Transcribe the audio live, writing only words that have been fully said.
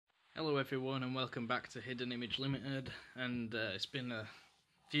Hello everyone and welcome back to Hidden Image Limited, and it's been a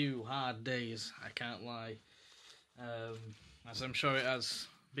few hard days, I can't lie, as I'm sure it has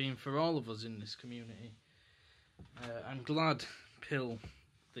been for all of us in this community. I'm glad Pill,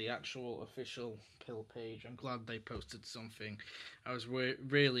 the actual official Pill page, I'm glad they posted something. I was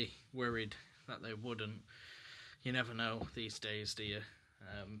really worried that they wouldn't. You never know these days, do you?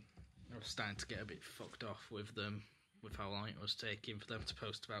 I was starting to get a bit fucked off with them, with how long it was taking for them to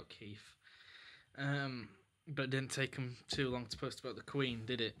post about Keith. But it didn't take them too long to post about the Queen,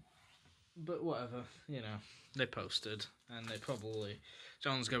 did it? But whatever, you know, they posted, and they probably...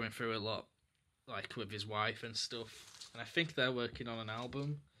 John's going through a lot, like, with his wife and stuff, and I think they're working on an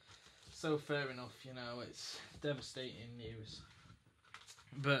album. So fair enough, you know, it's devastating news.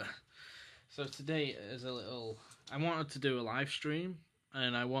 But, so today is a little... I wanted to do a live stream,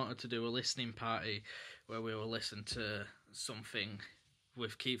 and I wanted to do a listening party where we will listen to something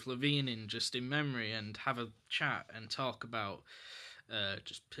with Keith Levene in just in memory and have a chat and talk about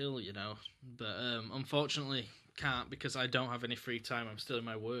just Pill, you know. But unfortunately can't, because I don't have any free time. I'm still in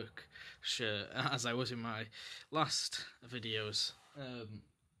my work shirt, as I was in my last videos.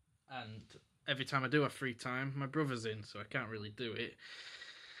 And every time I do have free time, my brother's in, so I can't really do it.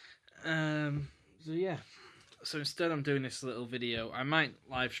 So yeah. So instead I'm doing this little video. I might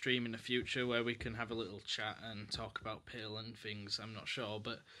live stream in the future where we can have a little chat and talk about Pill and things, I'm not sure.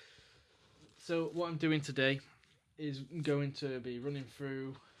 But so what I'm doing today is going to be running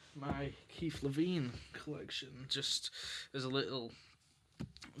through my Keith Levene collection, just as a little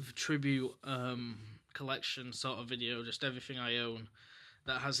tribute collection sort of video, just everything I own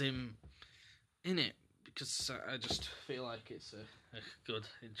that has him in it, because I just feel like it's a good,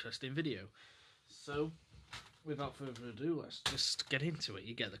 interesting video. So without further ado, let's just get into it.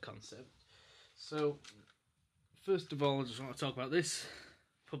 You get the concept. So, first of all, I just want to talk about this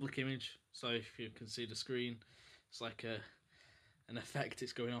public image. Sorry if you can see the screen. It's like an effect.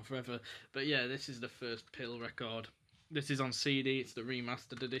 It's going on forever. But yeah, this is the first Pill record. This is on CD. It's the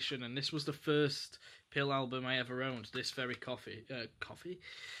remastered edition, and this was the first Pill album I ever owned. This very copy.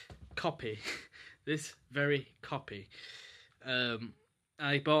 This very copy.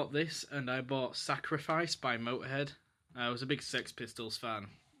 I bought this, and I bought Sacrifice by Motorhead. I was a big Sex Pistols fan,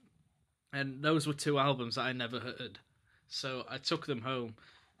 and those were two albums that I never heard. So I took them home,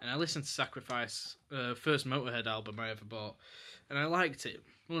 and I listened to Sacrifice, first Motorhead album I ever bought, and I liked it.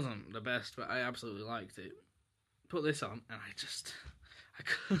 It wasn't the best, but I absolutely liked it. Put this on, and I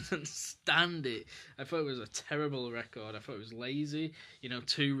couldn't stand it. I thought it was a terrible record. I thought it was lazy. You know,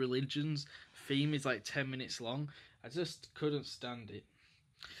 two religions. Theme is like 10 minutes long. I just couldn't stand it.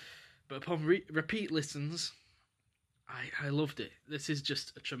 But upon repeat listens, I loved it. This is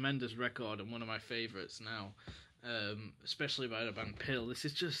just a tremendous record and one of my favourites now, especially by the band Pill. This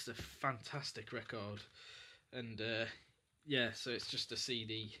is just a fantastic record. And yeah, so it's just a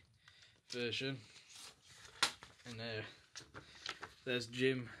CD version. And there's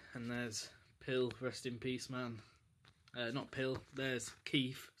Jim and there's Pill, rest in peace, man. Not Pill, there's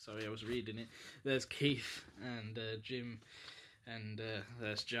Keith. Sorry, I was reading it. There's Keith and Jim. And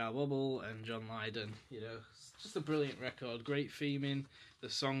there's Jar Wobble and John Lydon. You know, it's just a brilliant record. Great theming. The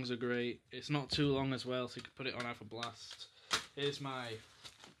songs are great. It's not too long as well, so you can put it on, have a blast. Here's my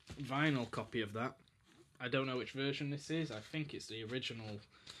vinyl copy of that. I don't know which version this is. I think it's the original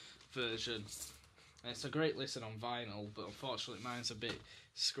version. And it's a great listen on vinyl, but unfortunately mine's a bit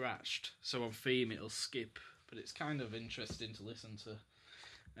scratched. So on theme it'll skip. But it's kind of interesting to listen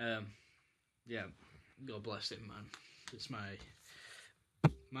to. Yeah, God bless him, man. It's my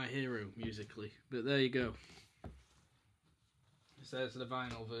hero musically. But there you go. So there's the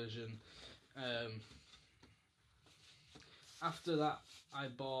vinyl version. After that, I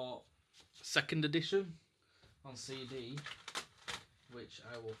bought second edition on CD, which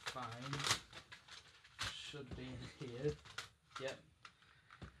I will find. Should be in here. Yep.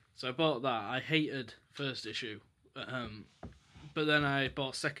 So I bought that. I hated first issue. But then I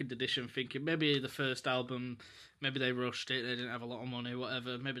bought second edition thinking maybe the first album, maybe they rushed it, they didn't have a lot of money,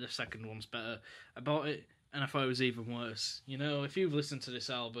 whatever, maybe the second one's better. I bought it and I thought it was even worse. You know, if you've listened to this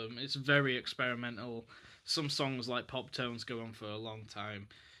album, it's very experimental. Some songs like Pop Tones go on for a long time.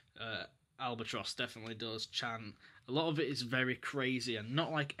 Albatross definitely does. Chant. A lot of it is very crazy and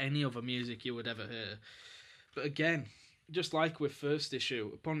not like any other music you would ever hear. But again, just like with first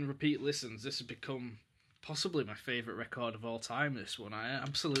issue, upon repeat listens, this has become possibly my favourite record of all time, this one. I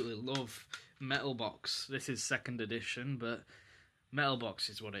absolutely love Metal Box. This is second edition, but Metal Box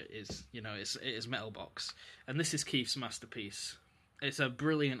is what it is. You know, it is Metal Box. And this is Keith's masterpiece. It's a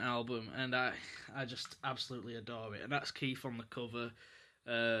brilliant album, and I just absolutely adore it. And that's Keith on the cover.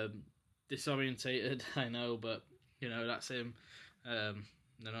 Disorientated, I know, but you know that's him.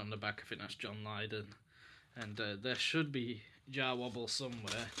 Then on the back, I think that's John Lydon, and there should be Jar Wobble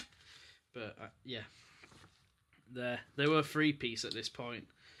somewhere, but yeah, they were a 3-piece at this point,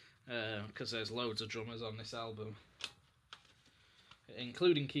 because there's loads of drummers on this album,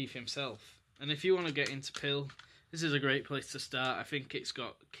 including Keith himself. And if you want to get into Pill, this is a great place to start. I think it's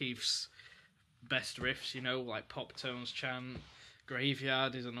got Keith's best riffs, you know, like Pop Tones Chant,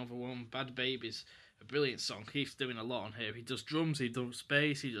 Graveyard is another one, Bad Baby's a brilliant song. Keith's doing a lot on here. He does drums, he does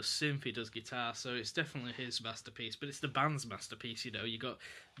bass, he does synth, he does guitar, so it's definitely his masterpiece, but it's the band's masterpiece, you know. You got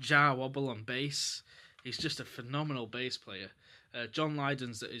Jar Wobble on bass. He's just a phenomenal bass player. John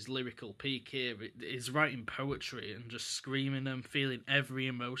Lydon's at his lyrical peak here. He's writing poetry and just screaming them, feeling every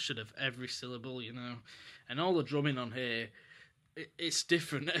emotion of every syllable, you know. And all the drumming on here, it's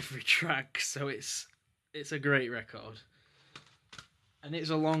different every track, so it's a great record. And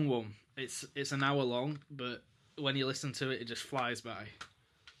it's a long one. It's an hour long, but when you listen to it, it just flies by.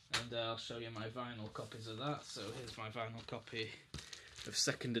 And I'll show you my vinyl copies of that. So here's my vinyl copy of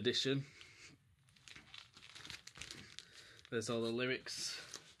 2nd edition. There's all the lyrics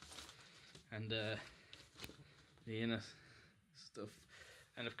and the inner stuff,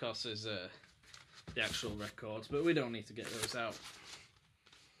 and of course there's the actual records, but we don't need to get those out.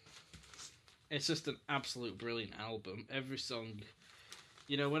 It's just an absolute brilliant album. Every song,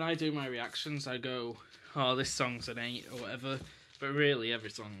 you know, when I do my reactions, I go, oh, this song's an 8 or whatever, but really every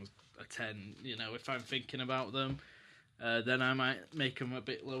song's a 10. You know, if I'm thinking about them, then I might make them a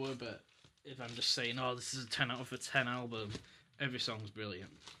bit lower, but if I'm just saying, oh, this is a 10 out of a 10 album, every song's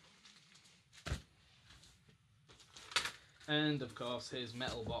brilliant. And of course, here's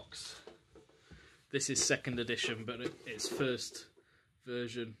Metal Box. This is 2nd edition, but it's first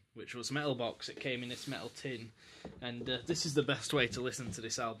version, which was Metal Box. It came in this metal tin, and this is the best way to listen to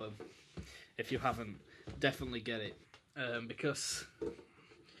this album. If you haven't, definitely get it, because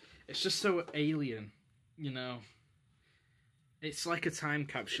it's just so alien, you know. It's like a time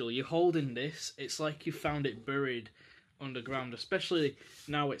capsule. You're holding this, it's like you found it buried underground, especially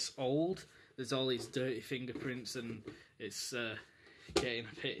now it's old. There's all these dirty fingerprints and it's getting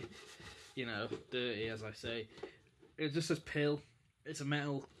a bit, you know, dirty, as I say. It just says Pill. It's a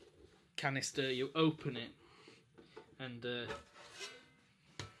metal canister. You open it and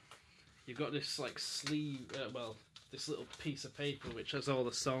you've got this like sleeve, this little piece of paper which has all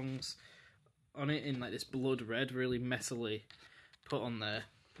the songs on it in like this blood red, really metally put on there,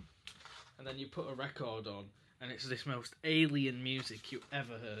 and then you put a record on and it's this most alien music you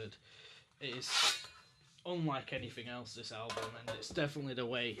ever heard. It is unlike anything else, this album, and it's definitely the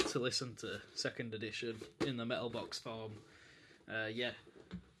way to listen to 2nd edition in the Metal Box form. Yeah.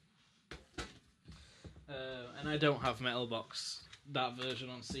 And I don't have Metal Box, that version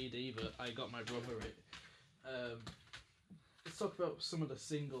on CD, but I got my brother it. Let's talk about some of the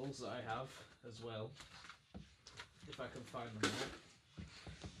singles that I have as well, if I can find them all.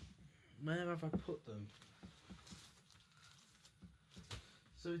 Where have I put them?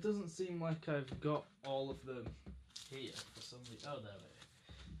 So it doesn't seem like I've got all of them here for some reason. Oh,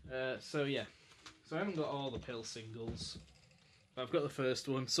 there. So yeah, so I haven't got all the Pill singles, but I've got the first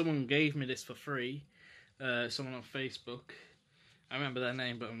one. Someone gave me this for free. Someone on Facebook. I remember their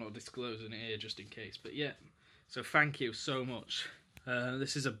name, but I'm not disclosing it here just in case. But yeah, so thank you so much.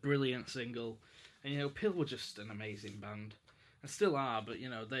 This is a brilliant single, and you know, Pill were just an amazing band, and still are. But you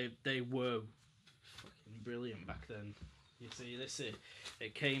know, they were fucking brilliant back then. You see,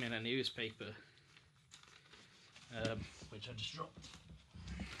 it came in a newspaper, which I just dropped.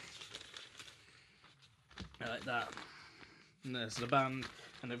 Like that. And there's the band,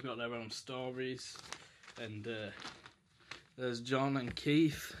 and they've got their own stories. And there's John and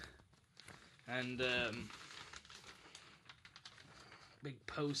Keith, and big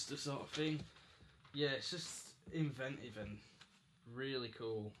poster sort of thing. Yeah, it's just inventive and really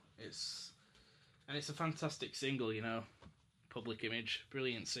cool. It's a fantastic single, you know. Public Image,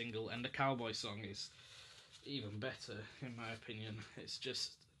 brilliant single, and the Cowboy song is even better in my opinion. It's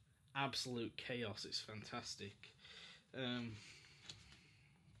just absolute chaos. It's fantastic. I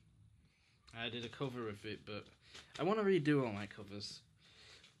did a cover of it, but I want to redo all my covers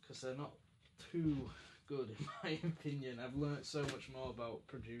because they're not too good in my opinion. I've learnt so much more about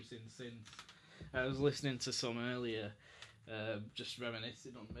producing synths. I was listening to some earlier, just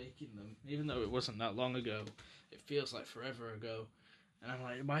reminiscing on making them, even though it wasn't that long ago. It feels like forever ago, and I'm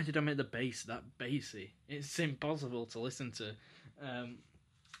like, why did I make the bass that bassy? It's impossible to listen to.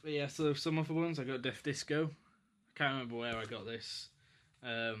 But yeah, so some other ones, I got Death Disco. I can't remember where I got this.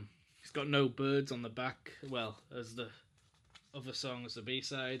 It's got no birds on the back, well, as the other songs, the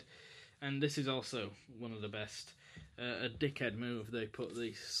B-side, and this is also one of the best. A dickhead move, they put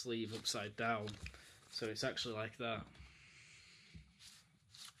the sleeve upside down, so it's actually like that.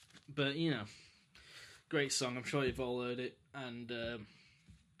 But, you know, great song, I'm sure you've all heard it, and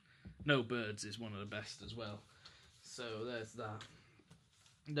No Birds is one of the best as well. So there's that.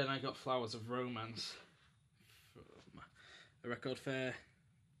 Then I got Flowers of Romance from a record fair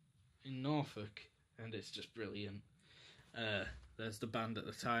in Norfolk, and it's just brilliant. There's the band at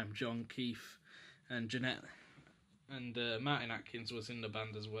the time, John Keefe and Jeanette, and Martin Atkins was in the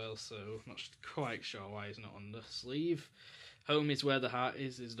band as well, so not quite sure why he's not on the sleeve. Home Is Where the Heart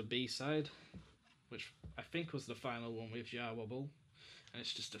Is the B-side, which I think was the final one with Jar Wobble, and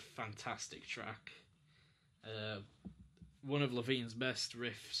it's just a fantastic track. One of Levene's best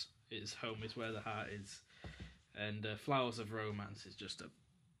riffs is Home Is Where the Heart Is, and Flowers of Romance is just a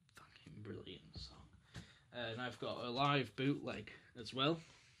fucking brilliant song. And I've got a live bootleg as well.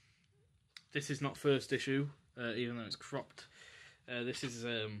 This is not first issue, even though it's cropped. This is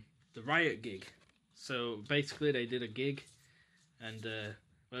the Riot gig. So basically they did a gig, and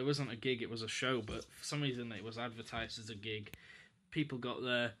well, it wasn't a gig, it was a show, but for some reason it was advertised as a gig. People got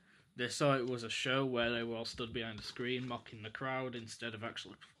there, they saw it was a show where they were all stood behind a screen mocking the crowd instead of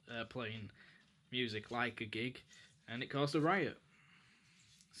actually playing music like a gig, and it caused a riot.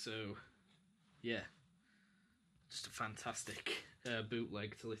 So, yeah, just a fantastic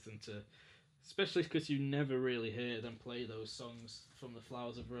bootleg to listen to, especially because you never really hear them play those songs from the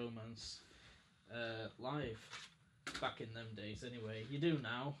Flowers of Romance live back in them days anyway. You do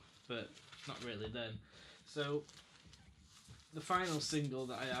now, but not really then. So the final single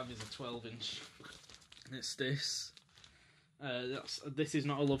that I have is a 12-inch. It's this. This is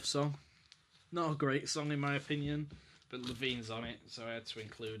not a love song. Not a great song in my opinion, but Levene's on it, so I had to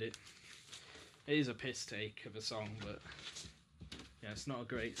include it. It is a piss take of a song, but yeah, it's not a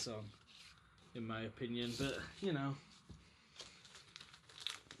great song in my opinion, but you know,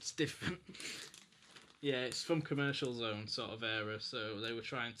 it's different. Yeah, it's from Commercial Zone sort of era, so they were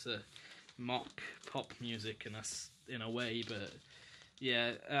trying to mock pop music in a way, but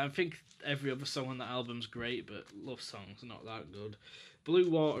yeah, I think every other song on that album's great, but Love Song's not that good. Blue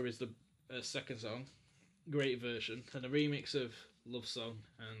Water is the second song, great version, and a remix of Love Song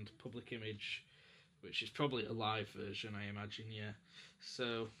and Public Image, which is probably a live version, I imagine, yeah.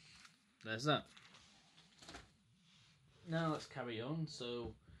 So, there's that. Now let's carry on,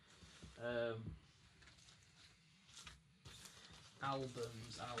 so,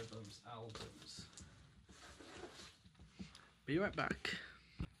 albums. Be right back.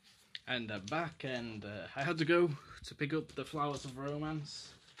 And I'm back, and I had to go to pick up the Flowers of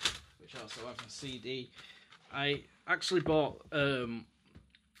Romance, which I also have on CD. I actually bought, so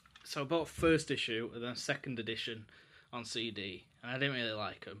I bought first issue and then second edition on CD, and I didn't really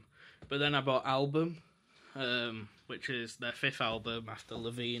like them. But then I bought Album, which is their fifth album after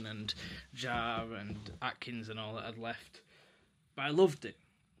Levene and Jar and Atkins and all that had left. But I loved it,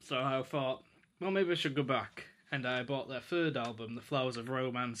 so I thought, well, maybe I should go back. And I bought their third album, The Flowers of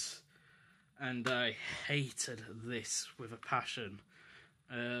Romance, and I hated this with a passion.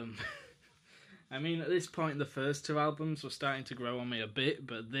 I mean, at this point, the first two albums were starting to grow on me a bit,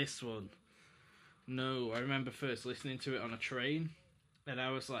 but this one, no. I remember first listening to it on a train, and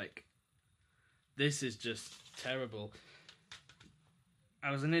I was like, this is just terrible.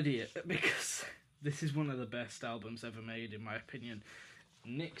 I was an idiot, because this is one of the best albums ever made, in my opinion.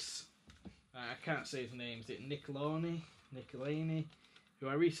 Nick's, I can't say his name, is it Nick Laney, who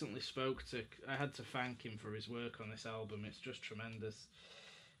I recently spoke to. I had to thank him for his work on this album. It's just tremendous.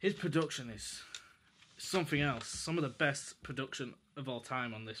 His production is something else. Some of the best production of all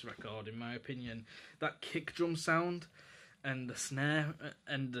time on this record, in my opinion. That kick drum sound and the snare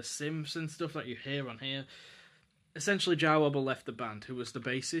and the sims and stuff that you hear on here. Essentially, Jar Wobble left the band, who was the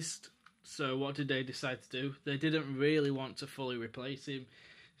bassist. So what did they decide to do? They didn't really want to fully replace him,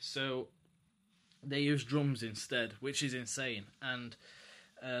 so they used drums instead, which is insane. And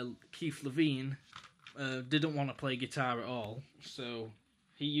Keith Levene didn't want to play guitar at all, so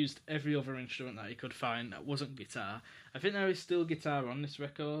he used every other instrument that he could find that wasn't guitar. I think there is still guitar on this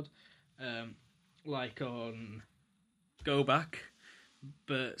record, like on Go Back,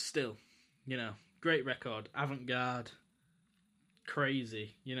 but still, you know, great record, avant-garde,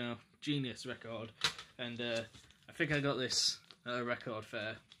 crazy, you know, genius record. And I think I got this at a record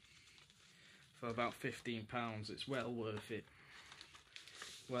fair for about £15. It's well worth it.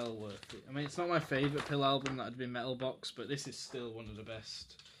 Well worth it. I mean, it's not my favourite Pill album, that had been Metal Box, but this is still one of the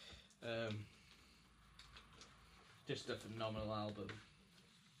best. Just a phenomenal album.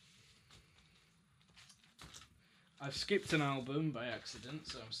 I've skipped an album by accident,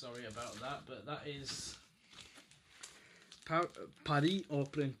 so I'm sorry about that, but that is Paris au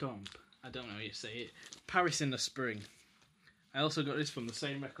printemps. I don't know how you say it. Paris in the spring. I also got this from the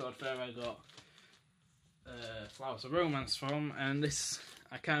same record fair I got Flowers of Romance from, and this,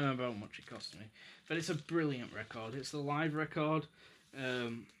 I can't remember how much it cost me, but it's a brilliant record. It's a live record.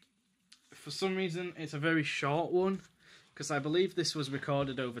 For some reason, it's a very short one, because I believe this was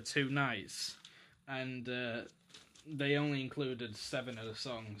recorded over 2 nights, and they only included 7 of the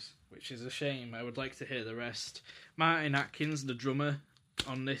songs, which is a shame. I would like to hear the rest. Martin Atkins, the drummer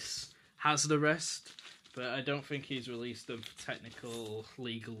on this, has the rest, but I don't think he's released them for technical,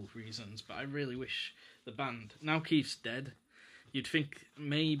 legal reasons. But I really wish the band, now Keith's dead, you'd think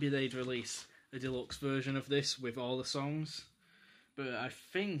maybe they'd release a deluxe version of this with all the songs. But I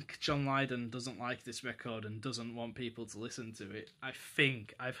think John Lydon doesn't like this record and doesn't want people to listen to it. I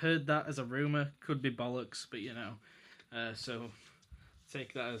think. I've heard that as a rumour. Could be bollocks, but you know. So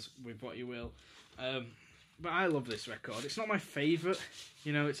take that as with what you will. But I love this record. It's not my favourite.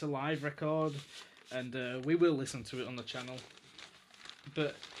 You know, it's a live record. And we will listen to it on the channel.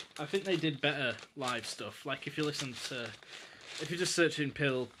 But I think they did better live stuff. Like if you listen to... If you're just searching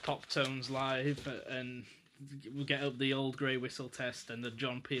Pill Pop Tones live and... We'll get up the old Grey Whistle Test and the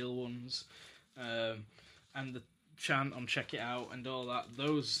John Peel ones, and the chant on Check It Out and all that.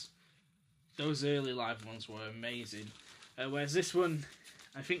 Those early live ones were amazing. Whereas this one,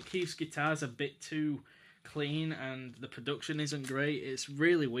 I think Keith's guitar's a bit too clean and the production isn't great. It's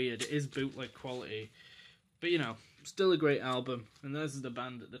really weird. It is bootleg quality, but you know, still a great album. And there's the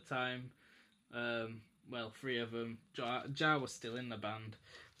band at the time. Well, 3 of them. Jar was still in the band.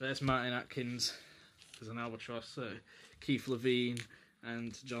 There's Martin Atkins. As an albatross, Keith Levene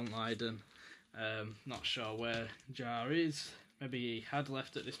and John Lydon. Not sure where Jar is. Maybe he had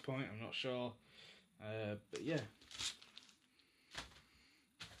left at this point, I'm not sure. But yeah.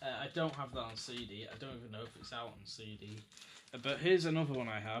 I don't have that on CD. I don't even know if it's out on CD. But here's another one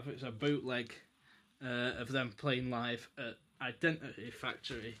I have. It's a bootleg of them playing live at Identity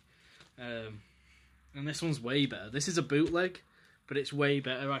Factory. And this one's way better. This is a bootleg, but it's way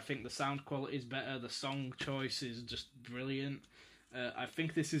better. I think the sound quality is better. The song choice is just brilliant. I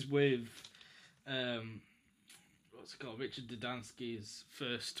think this is with, what's it called, Richard Dudansky's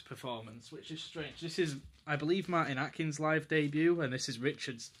first performance, which is strange. This is, I believe, Martin Atkins' live debut, and this is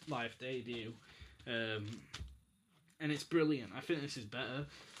Richard's live debut. And it's brilliant. I think this is better.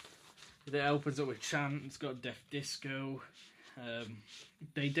 It opens up with chant. It's got Def Disco.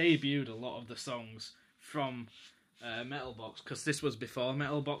 They debuted a lot of the songs from... Metal Box, because this was before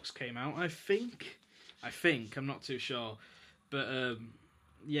Metal Box came out, I think, I'm not too sure, but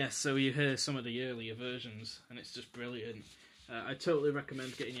yeah, so you hear some of the earlier versions, and it's just brilliant. I totally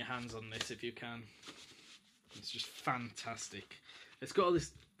recommend getting your hands on this if you can. It's just fantastic. It's got all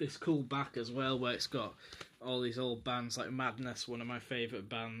this cool back as well, where it's got all these old bands, like Madness, one of my favourite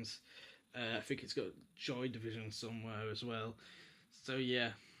bands. I think it's got Joy Division somewhere as well. So yeah,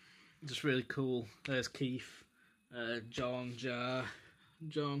 just really cool. There's Keith. John,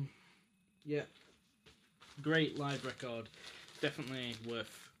 yeah, great live record, definitely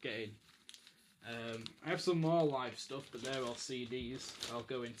worth getting. I have some more live stuff, but they're all CDs. I'll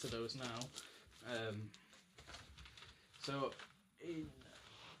go into those now.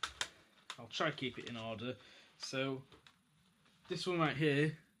 I'll try to keep it in order. So this one right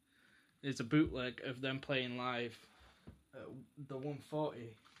here is a bootleg of them playing live at the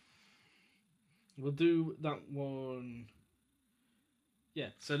 140. We'll do that one. Yeah,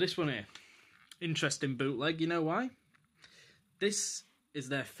 so this one here. Interesting bootleg. You know why? This is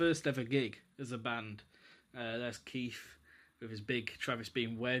their first ever gig as a band. There's Keith with his big Travis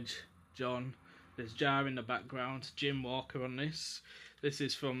Beam wedge. John. There's Jar in the background. Jim Walker on this. This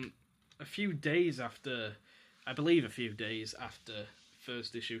is from a few days after, I believe a few days after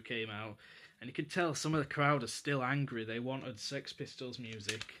first issue came out. And you could tell some of the crowd are still angry. They wanted Sex Pistols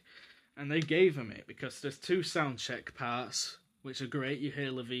music. And they gave them it, because there's 2 sound check parts, which are great. You hear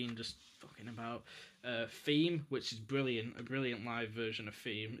Levene just fucking about. Theme, which is brilliant, a brilliant live version of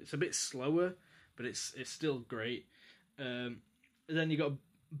Theme. It's a bit slower, but it's still great. And then you got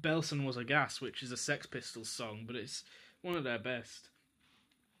Belson Was a Gas, which is a Sex Pistols song, but it's one of their best.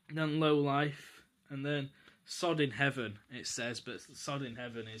 And then Low Life, and then Sod in Heaven, it says, but Sod in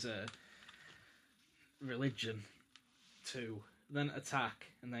Heaven is a Religion 2. Then Attack,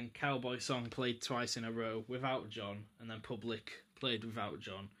 and then Cowboy Song played twice in a row without John, and then Public played without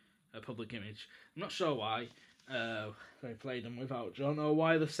John, Public Image. I'm not sure why they played them without John, or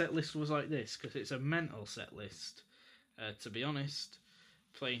why the set list was like this, because it's a mental set list, to be honest.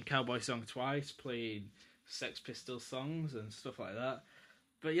 Playing Cowboy Song twice, playing Sex Pistols songs and stuff like that.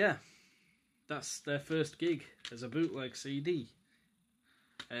 But yeah, that's their first gig as a bootleg CD.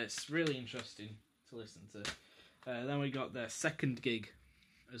 It's really interesting to listen to. Then we got their second gig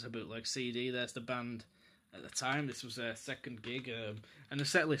as a bootleg CD. There's the band at the time. This was their second gig, and the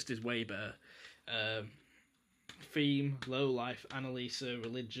set list is way better. Theme, Low Life, Annalisa,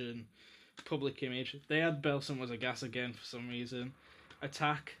 Religion, Public Image. They had Belson Was a Gas again for some reason.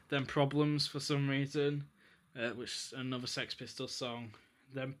 Attack, then Problems for some reason, which is another Sex Pistols song.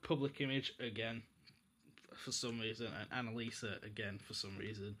 Then Public Image again for some reason, and Annalisa again for some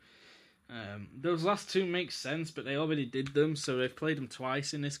reason. Those last two make sense, but they already did them, so they've played them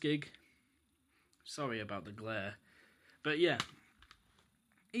twice in this gig. Sorry about the glare. But yeah,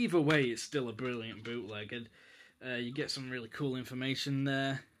 either way, it's still a brilliant bootleg, and you get some really cool information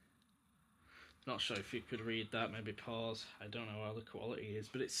there. Not sure if you could read that, maybe pause. I don't know how the quality is,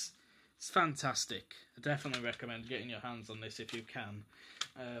 but it's fantastic. I definitely recommend getting your hands on this if you can.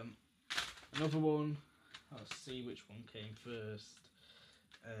 Another one, I'll see which one came first.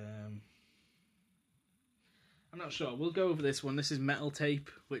 I'm not sure. We'll go over this one. This is Metal Tape,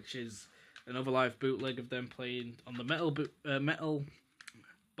 which is another live bootleg of them playing on the Metal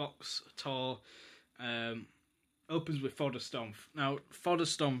Box tour. Opens with Fodder Stomp. Now, Fodder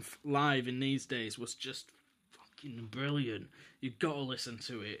Stomp live in these days was just fucking brilliant. You've got to listen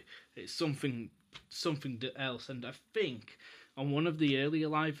to it. It's something else. And I think on one of the earlier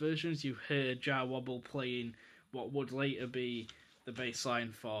live versions, you heard Jar Wobble playing what would later be the bass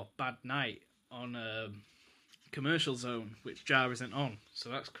line for Bad Night on Commercial Zone, which Jar isn't on. So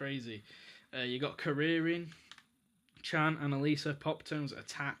that's crazy. You got Careering, Chant, Annalisa, Pop Tones,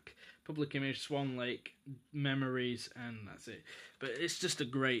 Attack, Public Image, Swan Lake, Memories, and that's it. But it's just a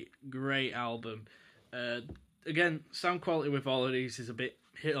great, great album. Again, sound quality with all of these is a bit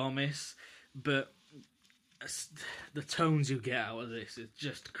hit or miss, but the tones you get out of this is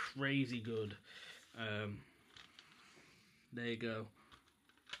just crazy good. There you go.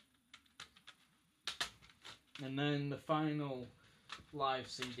 And then the final live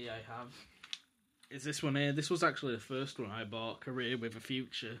CD I have is this one here. This was actually the first one I bought, Career with a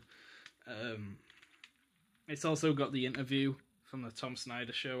Future. It's also got the interview from the Tom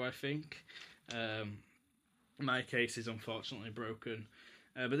Snyder show, I think. My case is unfortunately broken.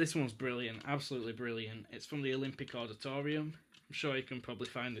 But this one's brilliant, absolutely brilliant. It's from the Olympic Auditorium. I'm sure you can probably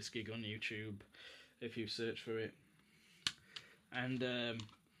find this gig on YouTube if you search for it. And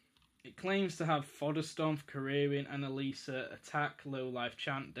it claims to have Fodder Stomp, Careering, Annalisa, Attack, Low Life,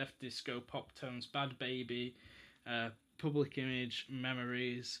 Chant, Death Disco, Pop Tones, Bad Baby, Public Image,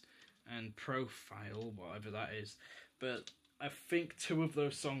 Memories, and Profile, whatever that is. But I think two of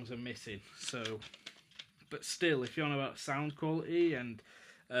those songs are missing. So, but still, if you're on about sound quality and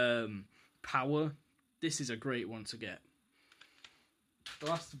power, this is a great one to get. The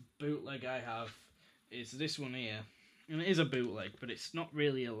last bootleg I have is this one here. And it is a bootleg, but it's not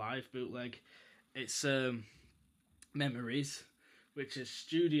really a live bootleg. It's Memories, which is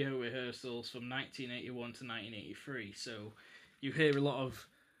studio rehearsals from 1981 to 1983. So you hear a lot of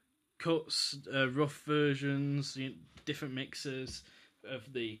cuts, rough versions, different mixes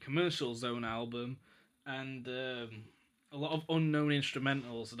of the Commercial Zone album, and a lot of unknown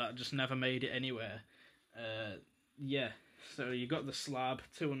instrumentals that just never made it anywhere. Yeah, so you got The Slab,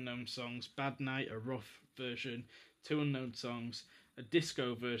 2 unknown songs, Bad Night, a rough version, 2 unknown songs, a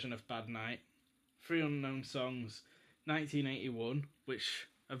disco version of Bad Night, 3 unknown songs, 1981, which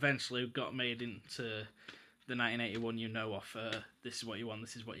eventually got made into the 1981 you know of This Is What You Want,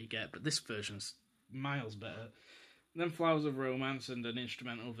 This Is What You Get, but this version's miles better. And then Flowers of Romance and an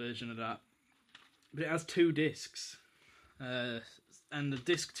instrumental version of that. But it has 2 discs, and the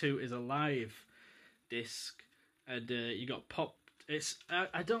disc 2 is a live disc, and you got pop. It's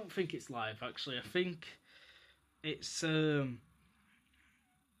I don't think it's live actually. I think it's I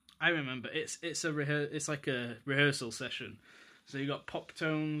remember it's like a rehearsal session. So you got Pop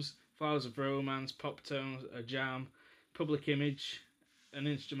Tones, Flowers of Romance, Pop Tones, a jam, Public Image, an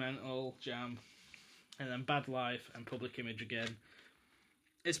instrumental jam, and then Bad Life and Public Image again.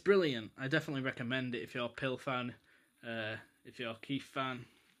 It's brilliant. I definitely recommend it if you're a Pill fan, if you're a Keith fan.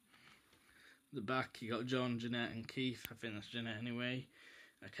 At the back you got John, Jeanette and Keith. I think that's Jeanette anyway.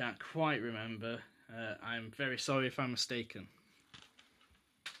 I can't quite remember. I'm very sorry if I'm mistaken.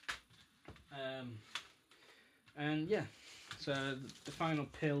 And yeah, so the final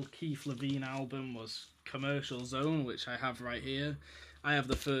Pill Keith Levene album was Commercial Zone, which I have right here. I have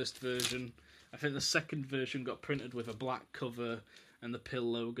the first version. I think the second version got printed with a black cover and the Pill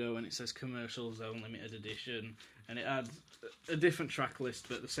logo, and it says Commercial Zone Limited Edition, and it had a different track list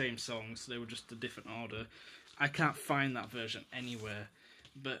but the same songs. They were just a different order. I can't find that version anywhere,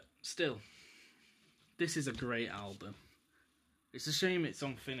 but still, this is a great album. It's a shame it's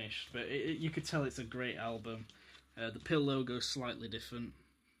unfinished, but you could tell it's a great album. The Pill logo's slightly different,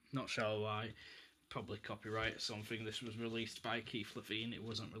 not sure why. Probably copyright or something. This was released by Keith Levene, it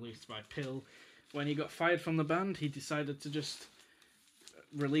wasn't released by Pill. When he got fired from the band, he decided to just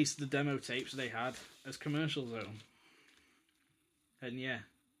release the demo tapes they had as Commercial Zone. And yeah,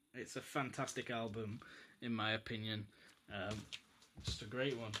 it's a fantastic album, in my opinion. Just a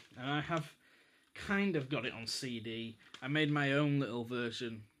great one. And I have kind of got it on CD. I made my own little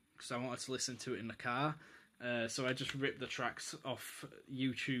version because I wanted to listen to it in the car. So I just ripped the tracks off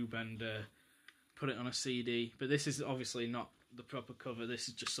YouTube and put it on a CD. But this is obviously not the proper cover. This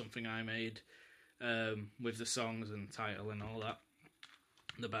is just something I made with the songs and title and all that.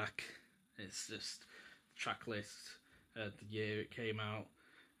 The back, it's just track list, the year it came out,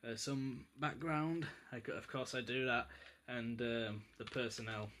 some background. Of course I do that, and the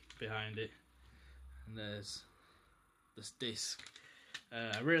personnel behind it. And there's this disc.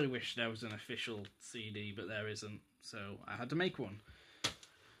 I really wish there was an official CD, but there isn't, so I had to make one.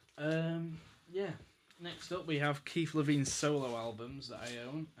 Yeah. Next up, we have Keith Levene's solo albums that I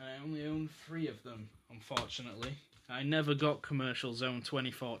own, and I only own 3 of them, unfortunately. I never got Commercial Zone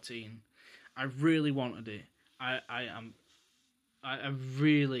 2014. I really wanted it. I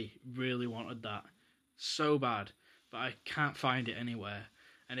really, really wanted that so bad, but I can't find it anywhere.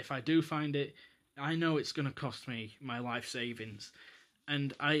 And if I do find it, I know it's going to cost me my life savings.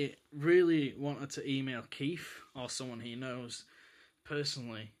 And I really wanted to email Keith, or someone he knows,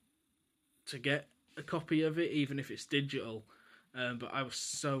 personally, to get a copy of it, even if it's digital. But I was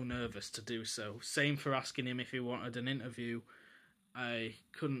so nervous to do so. Same for asking him if he wanted an interview. I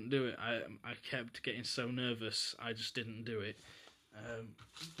couldn't do it. I kept getting so nervous, I just didn't do it.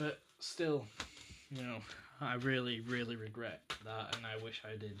 But still, you know, I really, really regret that, and I wish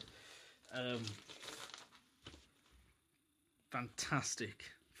I did.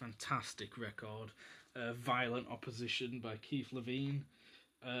 Fantastic record. Violent Opposition by Keith Levene.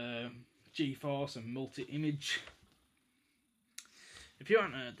 G-Force and Multi-Image. If you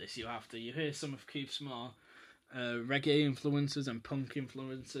haven't heard this, you have to. You hear some of Keith's more reggae influences and punk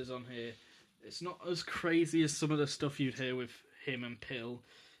influences on here. It's not as crazy as some of the stuff you'd hear with him and Pill,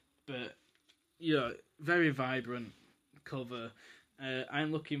 but, you know, very vibrant cover.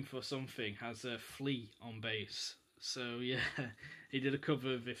 I'm Looking for Something has a Flea on bass. So, yeah, he did a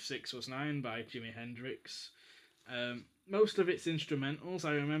cover of If 6 Was 9 by Jimi Hendrix. Most of it's instrumentals.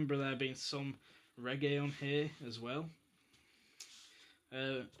 I remember there being some reggae on here as well.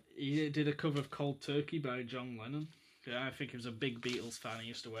 He did a cover of Cold Turkey by John Lennon. I think he was a big Beatles fan. He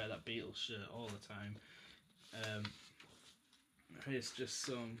used to wear that Beatles shirt all the time. Here's just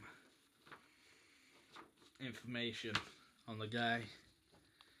some information on the guy.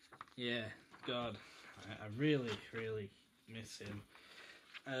 Yeah, God, I really, really miss him.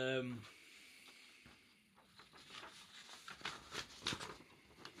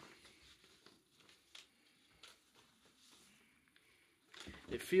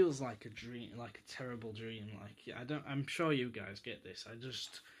 It feels like a dream, like a terrible dream. Like I'm sure you guys get this. I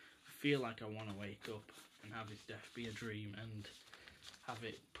just feel like I want to wake up and have his death be a dream and have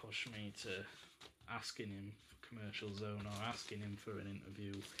it push me to asking him for Commercial Zone or asking him for an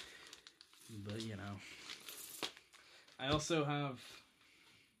interview. But you know, I also have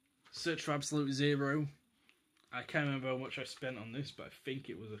Search for Absolute Zero. I can't remember how much I spent on this, but I think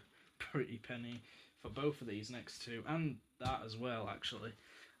it was a pretty penny for both of these next two, and that as well, actually.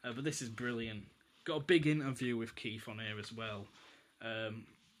 But this is brilliant. Got a big interview with Keith on here as well,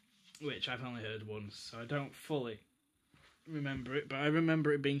 which I've only heard once, so I don't fully remember it, but I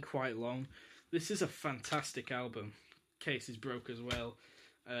remember it being quite long. This is a fantastic album. Case is broke as well.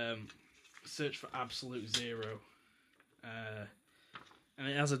 Search for Absolute Zero. And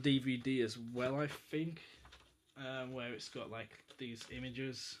it has a DVD as well, I think, where it's got like these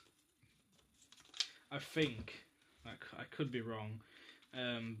images. I think, I could be wrong,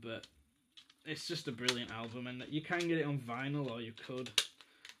 but it's just a brilliant album, and you can get it on vinyl, or you could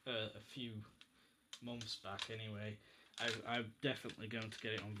a few months back anyway. I'm definitely going to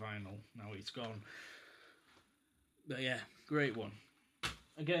get it on vinyl now it's gone. But yeah, great one.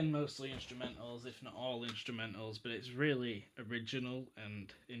 Again, mostly instrumentals, if not all instrumentals, but it's really original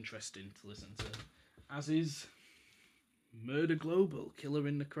and interesting to listen to. As is Murder Global, Killer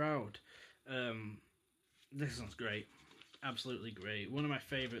in the Crowd. This one's great. Absolutely great. One of my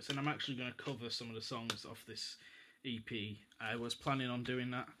favourites, and I'm actually going to cover some of the songs off this EP. I was planning on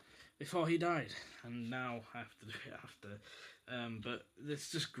doing that before he died, and now I have to do it after. But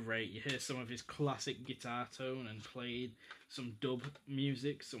it's just great. You hear some of his classic guitar tone and played some dub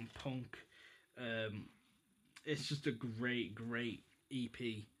music, some punk. It's just a great, great EP,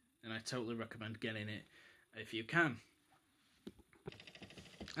 and I totally recommend getting it if you can.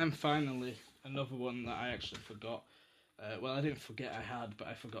 And finally, another one that I actually forgot. Well, I didn't forget I had, but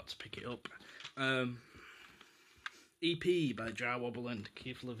I forgot to pick it up. EP by Jar Wobble and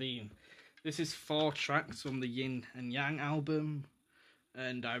Keith Levene. This is 4 tracks from the Yin and Yang album,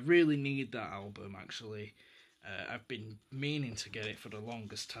 and I really need that album, actually. I've been meaning to get it for the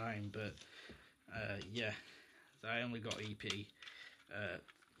longest time, but yeah, I only got EP.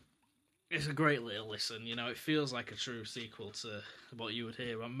 It's a great little listen, you know, it feels like a true sequel to what you would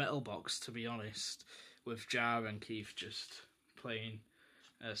hear on Metal Box, to be honest, with Jar and Keith just playing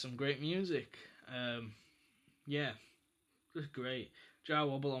some great music. Yeah, just great. Jar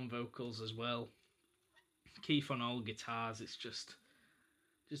Wobble on vocals as well. Keith on all guitars. It's just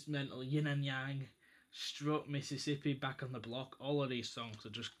mental. Yin and Yang, Strut, Mississippi, Back on the Block. All of these songs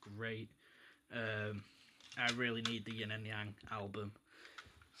are just great. I really need the Yin and Yang album.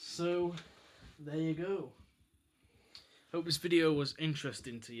 So, there you go. Hope this video was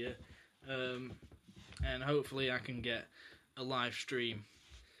interesting to you. And hopefully I can get a live stream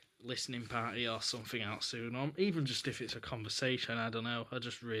listening party or something out soon, or even just if it's a conversation, I don't know. I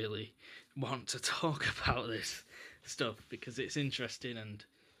just really want to talk about this stuff because it's interesting and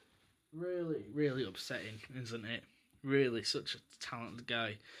really, really upsetting, isn't it? Really, such a talented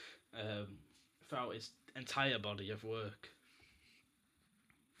guy throughout his entire body of work.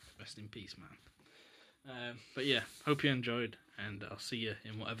 Rest in peace, man. But yeah, hope you enjoyed, and I'll see you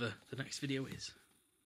in whatever the next video is.